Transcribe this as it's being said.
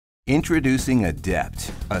Introducing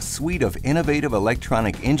ADEPT, a suite of innovative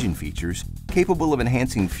electronic engine features capable of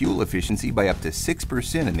enhancing fuel efficiency by up to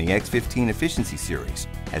 6% in the X15 Efficiency Series,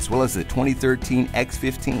 as well as the 2013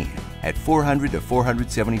 X15 at 400 to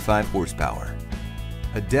 475 horsepower.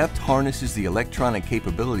 ADEPT harnesses the electronic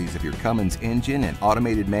capabilities of your Cummins engine and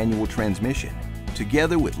automated manual transmission,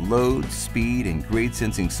 together with load, speed, and grade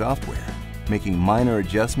sensing software, making minor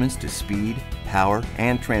adjustments to speed, power,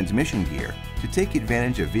 and transmission gear to take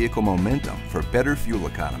advantage of vehicle momentum for better fuel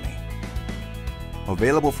economy.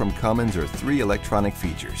 Available from Cummins are 3 electronic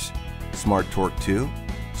features: Smart Torque 2,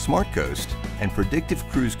 SmartCoast, and Predictive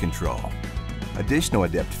Cruise Control. Additional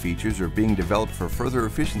ADEPT features are being developed for further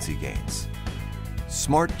efficiency gains.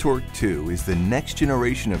 Smart Torque 2 is the next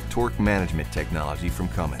generation of torque management technology from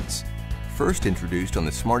Cummins, first introduced on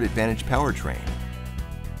the Smart Advantage powertrain.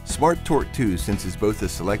 Smart Torque 2 senses both the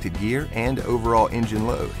selected gear and overall engine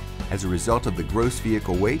load as a result of the gross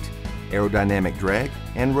vehicle weight, aerodynamic drag,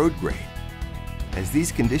 and road grade. As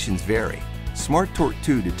these conditions vary, Smart Torque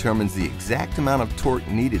 2 determines the exact amount of torque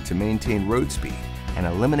needed to maintain road speed and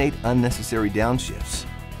eliminate unnecessary downshifts.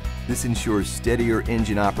 This ensures steadier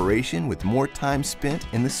engine operation with more time spent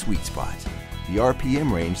in the sweet spot, the RPM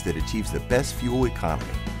range that achieves the best fuel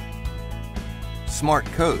economy.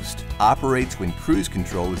 SmartCoast operates when cruise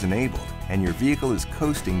control is enabled and your vehicle is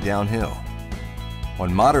coasting downhill.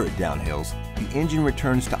 On moderate downhills, the engine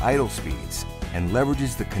returns to idle speeds and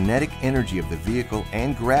leverages the kinetic energy of the vehicle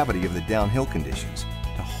and gravity of the downhill conditions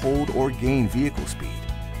to hold or gain vehicle speed.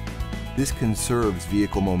 This conserves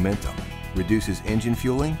vehicle momentum, reduces engine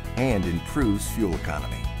fueling, and improves fuel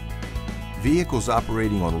economy. Vehicles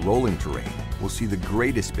operating on rolling terrain will see the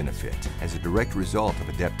greatest benefit as a direct result of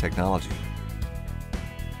ADEPT technology.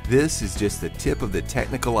 This is just the tip of the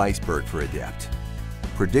technical iceberg for ADEPT.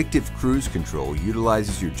 Predictive Cruise Control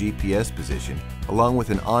utilizes your GPS position along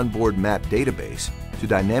with an onboard map database to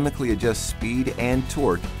dynamically adjust speed and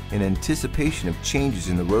torque in anticipation of changes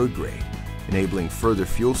in the road grade, enabling further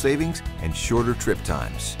fuel savings and shorter trip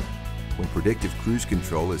times. When Predictive Cruise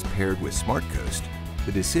Control is paired with SmartCoast,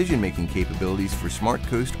 the decision-making capabilities for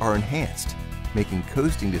SmartCoast are enhanced, making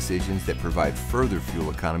coasting decisions that provide further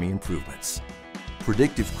fuel economy improvements.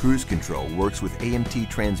 Predictive Cruise Control works with AMT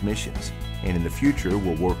transmissions, and in the future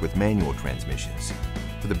will work with manual transmissions.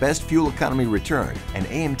 For the best fuel economy return, an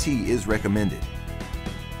AMT is recommended.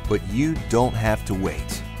 But you don't have to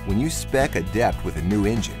wait. When you spec ADEPT with a new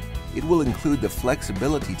engine, it will include the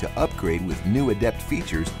flexibility to upgrade with new ADEPT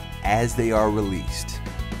features as they are released.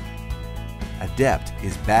 ADEPT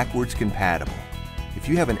is backwards compatible. If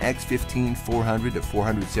you have an X15 400 to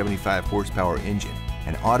 475 horsepower engine,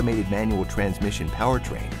 an automated manual transmission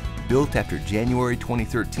powertrain built after January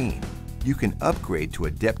 2013, you can upgrade to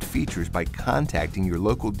ADEPT features by contacting your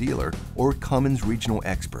local dealer or Cummins regional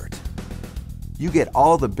expert. You get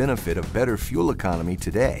all the benefit of better fuel economy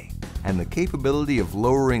today and the capability of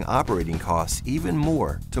lowering operating costs even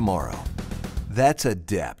more tomorrow. That's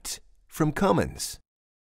ADEPT from Cummins.